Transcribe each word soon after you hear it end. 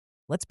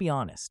Let's be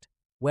honest,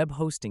 web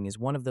hosting is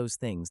one of those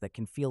things that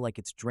can feel like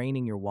it's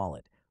draining your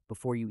wallet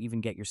before you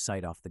even get your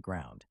site off the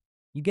ground.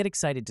 You get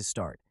excited to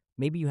start.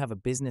 Maybe you have a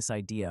business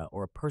idea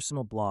or a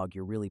personal blog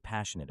you're really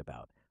passionate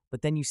about,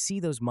 but then you see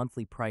those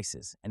monthly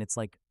prices and it's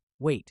like,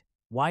 wait,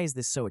 why is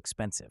this so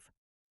expensive?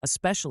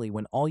 Especially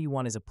when all you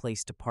want is a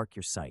place to park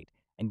your site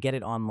and get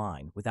it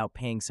online without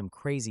paying some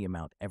crazy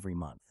amount every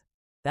month.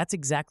 That's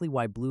exactly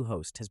why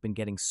Bluehost has been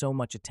getting so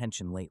much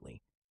attention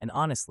lately, and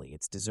honestly,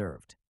 it's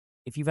deserved.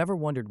 If you've ever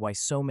wondered why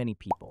so many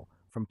people,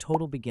 from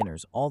total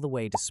beginners all the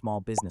way to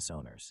small business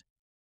owners,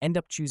 end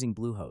up choosing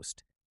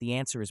Bluehost, the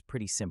answer is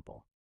pretty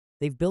simple.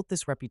 They've built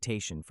this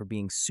reputation for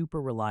being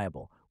super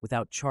reliable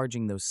without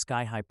charging those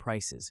sky-high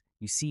prices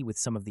you see with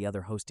some of the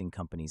other hosting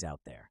companies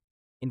out there.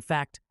 In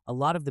fact, a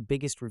lot of the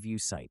biggest review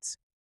sites,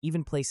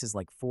 even places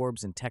like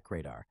Forbes and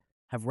TechRadar,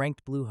 have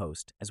ranked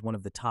Bluehost as one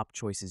of the top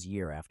choices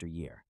year after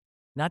year.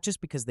 Not just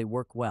because they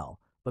work well,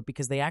 but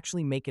because they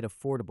actually make it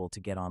affordable to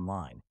get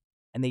online.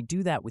 And they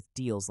do that with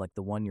deals like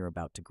the one you're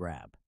about to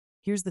grab.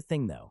 Here's the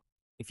thing though,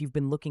 if you've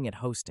been looking at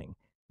hosting,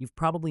 you've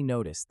probably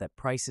noticed that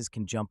prices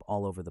can jump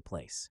all over the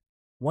place.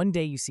 One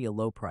day you see a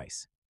low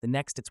price, the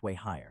next it's way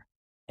higher.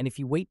 And if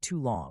you wait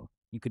too long,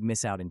 you could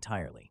miss out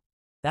entirely.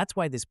 That's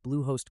why this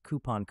Bluehost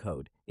coupon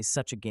code is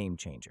such a game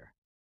changer.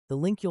 The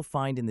link you'll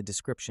find in the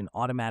description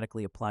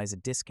automatically applies a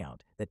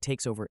discount that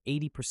takes over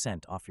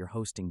 80% off your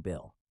hosting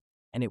bill.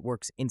 And it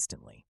works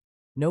instantly.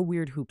 No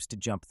weird hoops to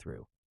jump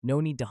through, no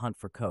need to hunt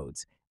for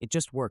codes, it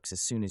just works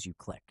as soon as you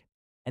click.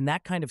 And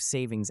that kind of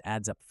savings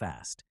adds up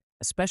fast,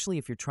 especially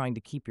if you're trying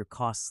to keep your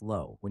costs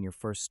low when you're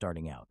first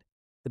starting out.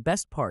 The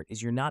best part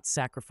is you're not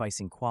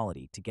sacrificing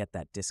quality to get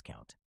that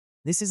discount.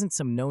 This isn't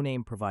some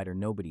no-name provider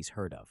nobody's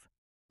heard of.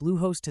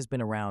 Bluehost has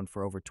been around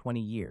for over 20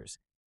 years,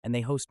 and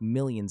they host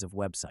millions of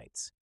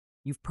websites.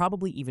 You've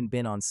probably even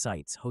been on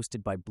sites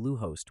hosted by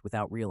Bluehost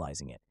without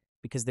realizing it,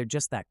 because they're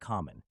just that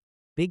common.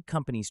 Big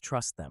companies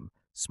trust them,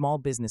 small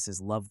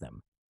businesses love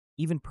them.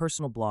 Even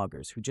personal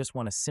bloggers who just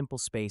want a simple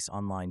space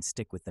online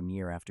stick with them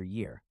year after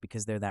year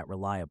because they're that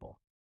reliable.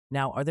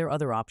 Now, are there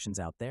other options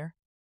out there?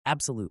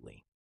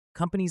 Absolutely.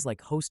 Companies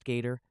like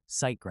HostGator,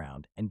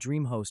 SiteGround, and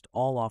DreamHost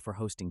all offer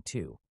hosting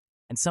too,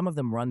 and some of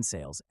them run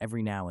sales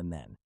every now and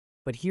then.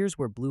 But here's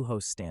where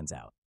Bluehost stands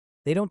out.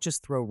 They don't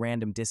just throw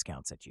random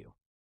discounts at you.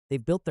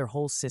 They've built their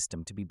whole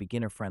system to be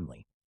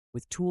beginner-friendly,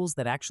 with tools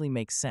that actually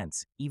make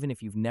sense even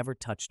if you've never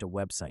touched a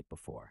website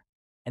before.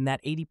 And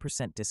that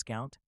 80%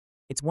 discount?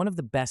 It's one of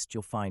the best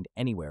you'll find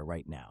anywhere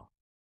right now.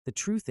 The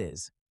truth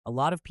is, a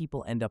lot of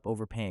people end up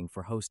overpaying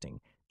for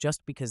hosting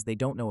just because they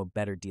don't know a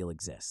better deal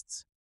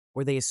exists.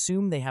 Or they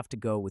assume they have to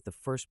go with the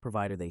first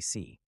provider they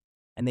see,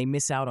 and they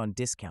miss out on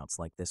discounts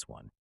like this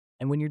one.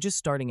 And when you're just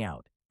starting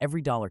out,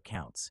 every dollar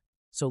counts,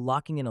 so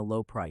locking in a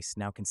low price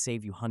now can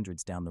save you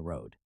hundreds down the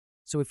road.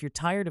 So if you're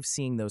tired of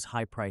seeing those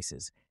high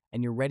prices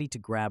and you're ready to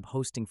grab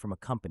hosting from a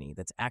company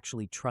that's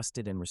actually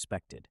trusted and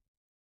respected,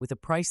 with a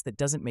price that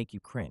doesn't make you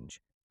cringe,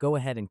 go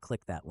ahead and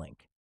click that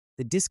link.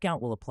 The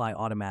discount will apply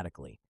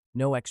automatically,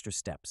 no extra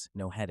steps,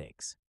 no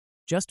headaches.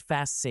 Just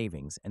fast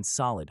savings and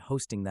solid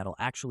hosting that'll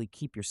actually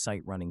keep your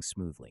site running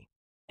smoothly.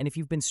 And if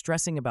you've been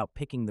stressing about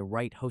picking the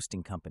right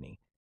hosting company,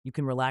 you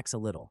can relax a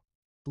little.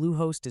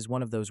 Bluehost is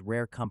one of those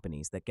rare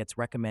companies that gets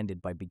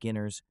recommended by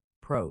beginners,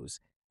 pros,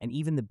 and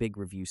even the big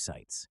review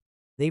sites.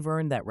 They've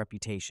earned that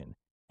reputation,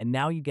 and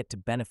now you get to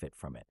benefit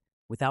from it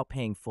without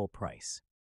paying full price.